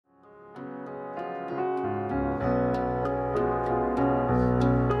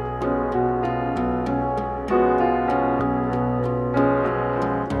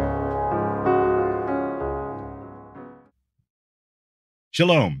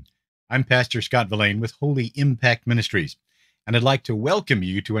Shalom. I'm Pastor Scott Velain with Holy Impact Ministries, and I'd like to welcome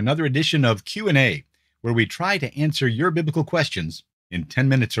you to another edition of Q&A, where we try to answer your biblical questions in 10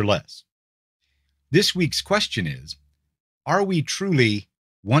 minutes or less. This week's question is, are we truly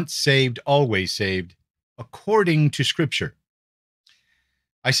once saved, always saved, according to Scripture?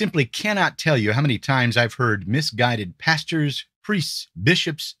 I simply cannot tell you how many times I've heard misguided pastors, priests,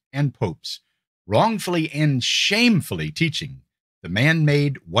 bishops, and popes wrongfully and shamefully teaching the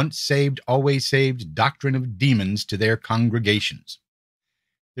man-made, once saved, always saved doctrine of demons to their congregations.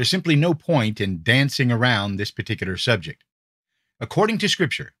 There's simply no point in dancing around this particular subject. According to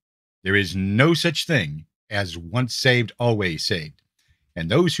Scripture, there is no such thing as once saved, always saved, and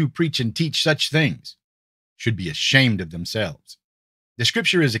those who preach and teach such things should be ashamed of themselves. The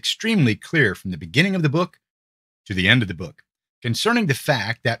Scripture is extremely clear from the beginning of the book to the end of the book concerning the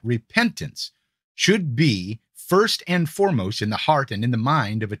fact that repentance should be first and foremost in the heart and in the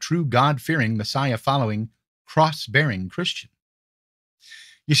mind of a true God-fearing, Messiah-following, cross-bearing Christian.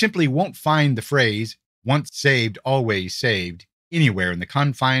 You simply won't find the phrase, once saved, always saved, anywhere in the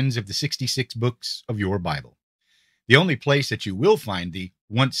confines of the 66 books of your Bible. The only place that you will find the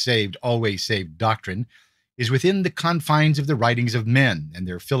once saved, always saved doctrine is within the confines of the writings of men and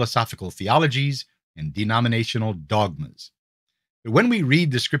their philosophical theologies and denominational dogmas. But when we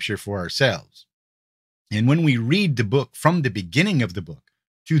read the Scripture for ourselves, and when we read the book from the beginning of the book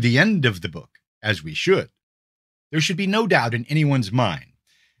to the end of the book, as we should, there should be no doubt in anyone's mind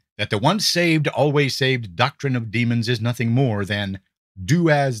that the once saved, always saved doctrine of demons is nothing more than do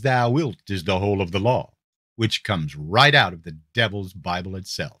as thou wilt is the whole of the law, which comes right out of the devil's Bible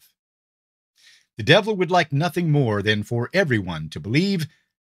itself. The devil would like nothing more than for everyone to believe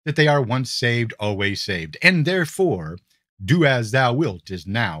that they are once saved, always saved, and therefore do as thou wilt is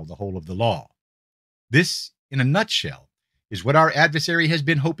now the whole of the law. This, in a nutshell, is what our adversary has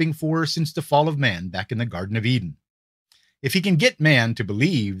been hoping for since the fall of man back in the Garden of Eden. If he can get man to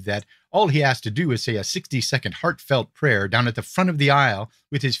believe that all he has to do is say a 60-second heartfelt prayer down at the front of the aisle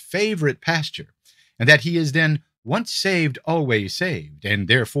with his favorite pastor, and that he is then once saved, always saved, and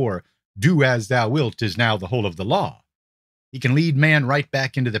therefore do as thou wilt is now the whole of the law, he can lead man right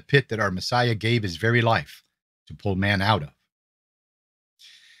back into the pit that our Messiah gave his very life to pull man out of.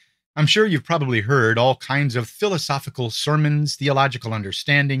 I'm sure you've probably heard all kinds of philosophical sermons, theological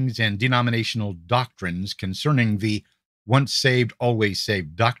understandings, and denominational doctrines concerning the once saved, always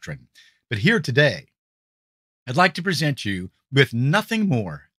saved doctrine. But here today, I'd like to present you with nothing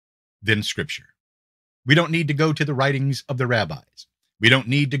more than Scripture. We don't need to go to the writings of the rabbis. We don't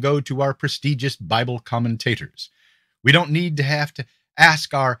need to go to our prestigious Bible commentators. We don't need to have to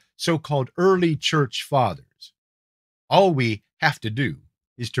ask our so-called early church fathers. All we have to do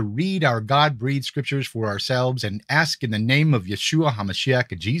is to read our God-breathed Scriptures for ourselves and ask in the name of Yeshua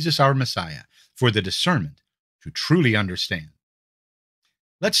HaMashiach, Jesus our Messiah, for the discernment to truly understand.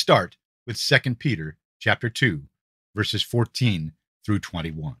 Let's start with 2 Peter chapter 2, verses 14 through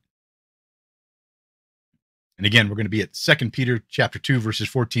 21. And again, we're going to be at 2 Peter chapter 2, verses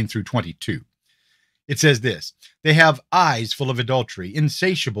 14 through 22. It says this, "They have eyes full of adultery,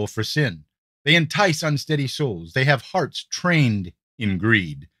 insatiable for sin. They entice unsteady souls. They have hearts trained in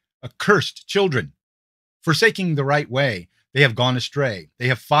greed, accursed children. Forsaking the right way, they have gone astray. They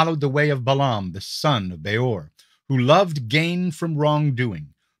have followed the way of Balaam, the son of Beor, who loved gain from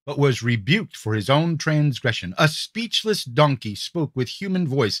wrongdoing, but was rebuked for his own transgression. A speechless donkey spoke with human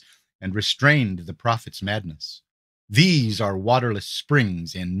voice and restrained the prophet's madness. These are waterless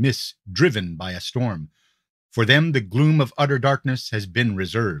springs and mists driven by a storm. For them the gloom of utter darkness has been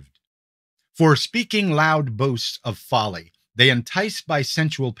reserved. For speaking loud boasts of folly, they entice by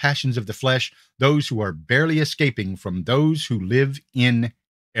sensual passions of the flesh those who are barely escaping from those who live in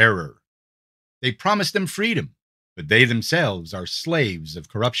error. They promise them freedom, but they themselves are slaves of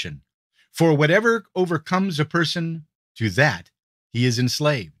corruption. For whatever overcomes a person, to that he is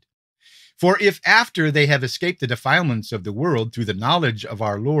enslaved. For if after they have escaped the defilements of the world through the knowledge of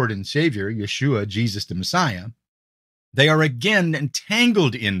our Lord and Savior, Yeshua, Jesus the Messiah, they are again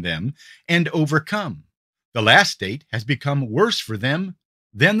entangled in them and overcome, the last state has become worse for them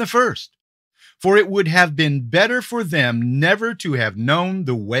than the first. For it would have been better for them never to have known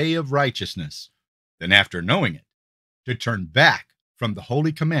the way of righteousness than after knowing it, to turn back from the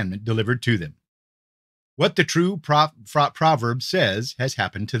holy commandment delivered to them. What the true proverb says has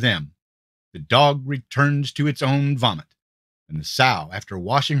happened to them. The dog returns to its own vomit, and the sow, after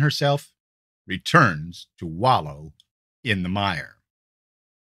washing herself, returns to wallow in the mire.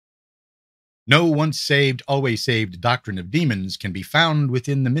 No once saved, always saved doctrine of demons can be found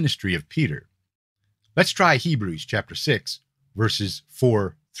within the ministry of Peter. Let's try Hebrews chapter 6, verses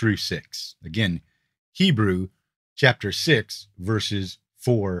 4 through 6. Again, Hebrew chapter 6, verses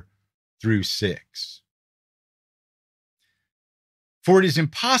 4 through 6. For it is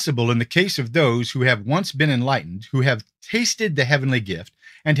impossible in the case of those who have once been enlightened, who have tasted the heavenly gift,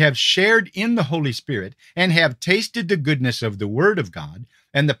 and have shared in the Holy Spirit, and have tasted the goodness of the Word of God,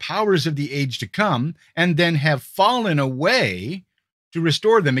 and the powers of the age to come, and then have fallen away, to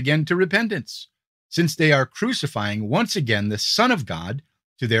restore them again to repentance, since they are crucifying once again the Son of God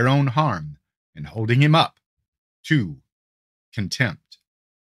to their own harm, and holding him up to contempt.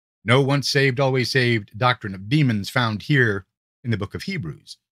 No once saved, always saved doctrine of demons found here in the book of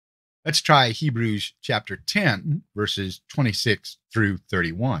Hebrews. Let's try Hebrews chapter 10, verses 26 through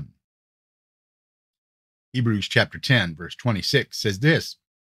 31. Hebrews chapter 10, verse 26 says this: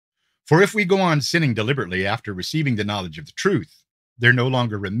 For if we go on sinning deliberately after receiving the knowledge of the truth, there no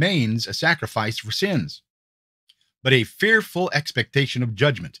longer remains a sacrifice for sins, but a fearful expectation of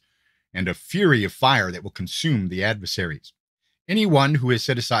judgment and a fury of fire that will consume the adversaries. Anyone who has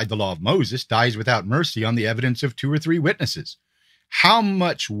set aside the law of Moses dies without mercy on the evidence of 2 or 3 witnesses. How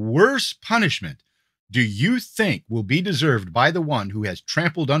much worse punishment do you think will be deserved by the one who has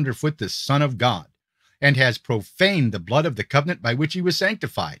trampled underfoot the Son of God, and has profaned the blood of the covenant by which he was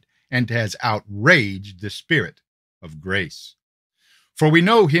sanctified, and has outraged the Spirit of grace? For we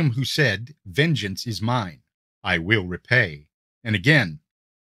know him who said, Vengeance is mine, I will repay. And again,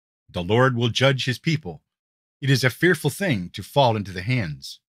 the Lord will judge his people. It is a fearful thing to fall into the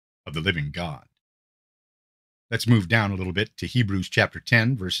hands of the living God. Let's move down a little bit to Hebrews chapter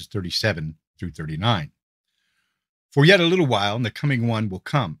 10, verses 37 through 39. For yet a little while, and the coming one will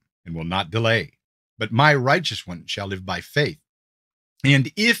come, and will not delay. But my righteous one shall live by faith. And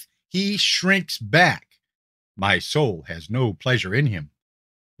if he shrinks back, my soul has no pleasure in him.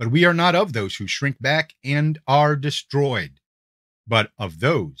 But we are not of those who shrink back and are destroyed, but of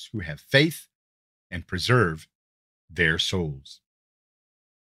those who have faith and preserve their souls.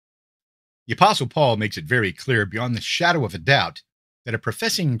 The Apostle Paul makes it very clear beyond the shadow of a doubt that a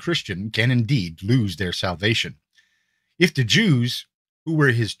professing Christian can indeed lose their salvation. If the Jews, who were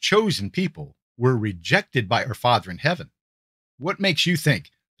his chosen people, were rejected by our Father in heaven, what makes you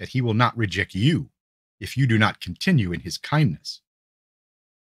think that he will not reject you if you do not continue in his kindness?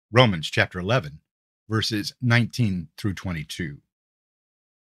 Romans chapter 11, verses 19 through 22.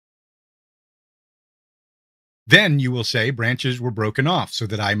 Then you will say, branches were broken off so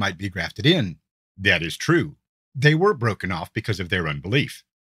that I might be grafted in. That is true. They were broken off because of their unbelief.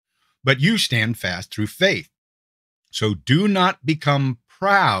 But you stand fast through faith. So do not become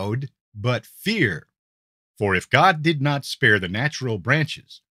proud, but fear. For if God did not spare the natural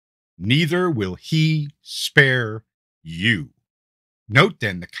branches, neither will he spare you. Note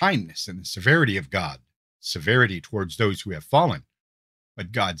then the kindness and the severity of God, severity towards those who have fallen,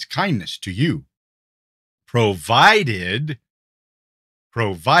 but God's kindness to you, provided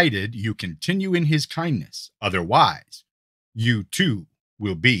you continue in his kindness. Otherwise, you too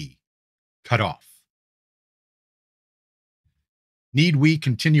will be cut off. Need we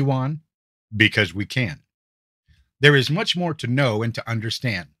continue on? Because we can. There is much more to know and to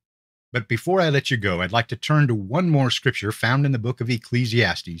understand. But before I let you go, I'd like to turn to one more scripture found in the book of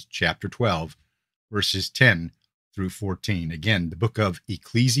Ecclesiastes, chapter 12, verses 10 through 14. Again, the book of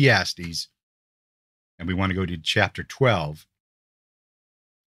Ecclesiastes, and we want to go to chapter 12,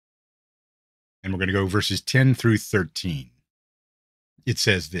 and we're going to go verses 10 through 13. It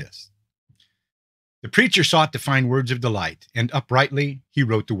says this: The preacher sought to find words of delight, and uprightly he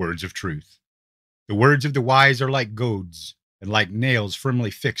wrote the words of truth. The words of the wise are like goads, and like nails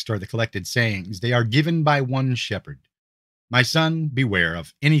firmly fixed are the collected sayings. They are given by one shepherd. My son, beware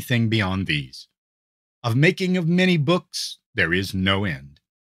of anything beyond these. Of making of many books there is no end,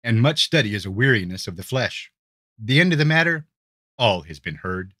 and much study is a weariness of the flesh. The end of the matter, all has been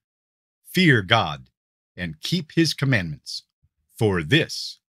heard. Fear God, and keep his commandments, for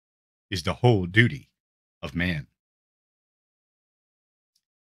this is the whole duty of man.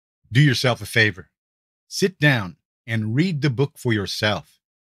 Do yourself a favor. Sit down and read the book for yourself,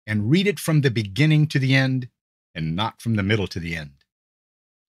 and read it from the beginning to the end, and not from the middle to the end.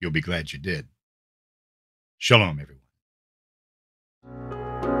 You'll be glad you did. Shalom, everyone.